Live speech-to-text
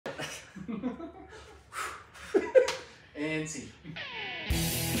And see.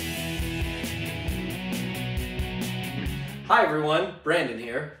 Hi everyone, Brandon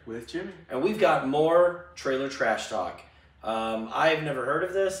here. With Jimmy. And we've got more trailer trash talk. I've never heard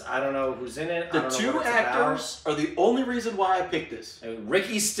of this. I don't know who's in it. The two actors are the only reason why I picked this.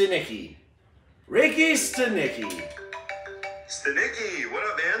 Ricky Stanicky. Ricky Stanicky. Stanicky, what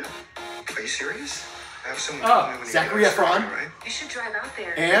up, man? Are you serious? I have someone Zachary Efron. Right? You should drive out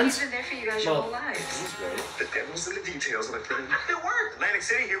there. And? He's been there for you guys your whole lives. The devil's in the details, my friend. It worked. Atlantic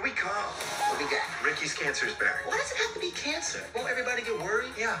City, here we come. What do we got? Ricky's cancer's back. Why does it have to be cancer? Won't everybody get worried?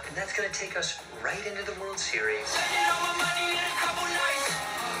 Yeah, and that's going to take us right into the World Series.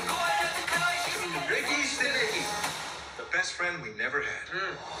 Ricky Stanicky. The best friend we never had.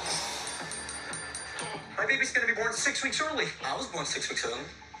 My baby's going to be born 6 weeks early. I was born 6 weeks early.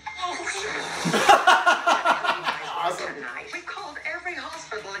 Oh, awesome. We called every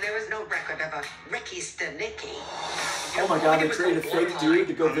hospital and there was no record of a Ricky Stanicky. Oh my God, they traded a fake dude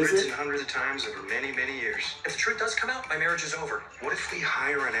to go Hundreds visit. and hundreds of times over many, many years. If the truth does come out, my marriage is over. What if we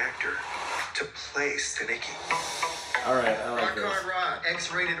hire an actor to play Stanicky? Alright, I like Rock this. Hard Rock,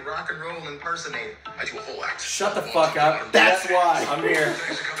 X-rated rock and roll impersonator. I do a whole act. Shut the fuck up. That's why. I'm here.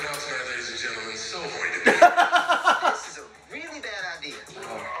 Thanks for coming out tonight, ladies and gentlemen. So horny to be. This is a really bad idea.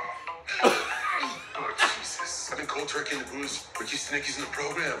 Oh, Jesus. I've been cold turkey in the booze. Ricky Stanicky's in the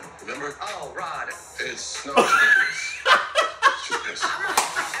program, remember? Oh, Rod. It's not ridiculous. It's just piss.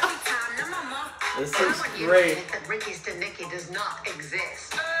 This How is would you great. admit that Ricky Stanicky does not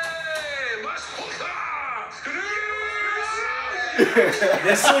exist? Hey, my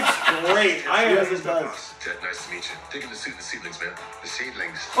This looks great. I am. Yes, it does. Ted, nice to meet you. Digging the suit and the seedlings, man. The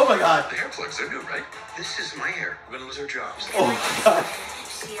seedlings. Oh my God. The hair plugs, they're new, right? This is my hair. We're gonna lose our jobs. Oh my God.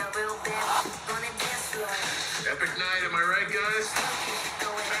 Epic night, am I right, guys?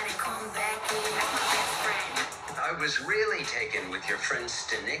 I was really taken with your friend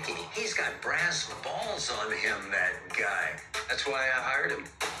Stanicky. He's got brass balls on him, that guy. That's why I hired him.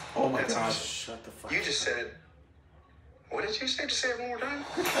 Oh my That's God. awesome. Shut the fuck You up. just said, what did you say? Just say it one more time.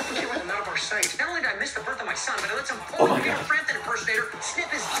 You went out of our sight. Not only did I miss the birth of my son, but I let some Oh my poor Peter God. Frampton impersonator snip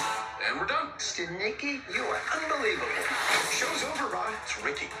his... And we're done. Stanicky, you are unbelievable. Show's over, Rod. It's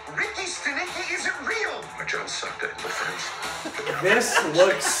Ricky. Ricky Stanicky isn't real. My job sucked. I had no friends. This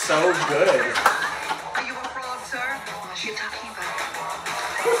looks so good. Are you a fraud, sir? What are you talking about?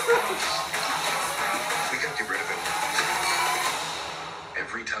 We gotta get rid of him.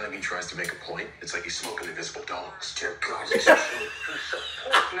 Every time he tries to make a point, it's like he's smoking invisible dogs. Dear God, this is so...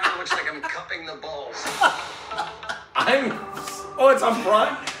 Now it looks like I'm cupping the balls. Oh, it's on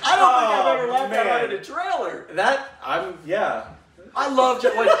front? I don't think I've ever laughed that man. out in a trailer. Yeah. I love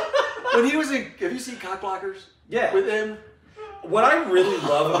when he was in. Have you seen Cock Blockers? Yeah. With him. What I really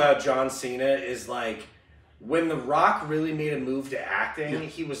love about John Cena is like, when The Rock really made a move to acting,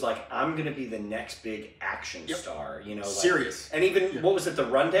 he was like, I'm going to be the next big action star, you know? Like, Serious. And even, what was it, The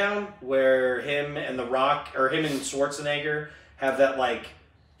Rundown? Where him and The Rock, or him and Schwarzenegger have that, like,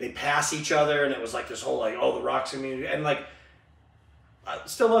 they pass each other, and it was like this whole, like, oh, The Rock's going to be, and like, I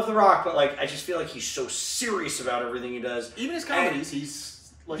still love The Rock, but like, I just feel like he's so serious about everything he does. Even his comedies,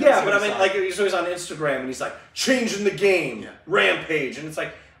 he's like. Yeah, but I mean, like, he's always on Instagram, and he's like, changing the game, Rampage, and it's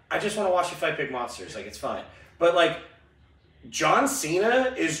like, I just want to watch you fight big monsters. Like, it's fine. But, like, John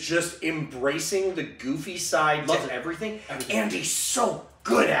Cena is just embracing the goofy side to everything, and he's so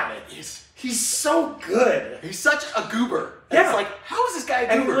good at it. He's so good. He's such a goober. And Yeah. It's like, how is this guy a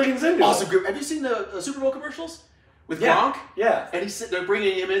And goober? he leans into Awesome it. goober. Have you seen the Super Bowl commercials? With Yeah. Gronk? Yeah. And they're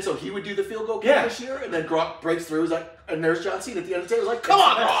bringing him in so he would do the field goal kick Yeah. this year, and then Gronk breaks through. He's like, and there's John Cena at the end of the day. He's like, come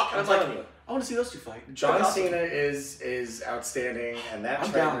on, Gronk! And I'm I'm like, telling you. I want to see those two fight. John That's awesome. Cena is outstanding, and that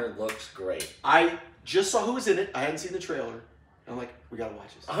I'm trailer looks great. I just saw who was in it. I hadn't seen the trailer. I'm like, we gotta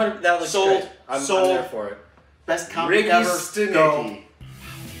watch this. 100, that looks Sold. great. I'm Sold. there for it. Best comedy Ricky ever. Stanicky. Go.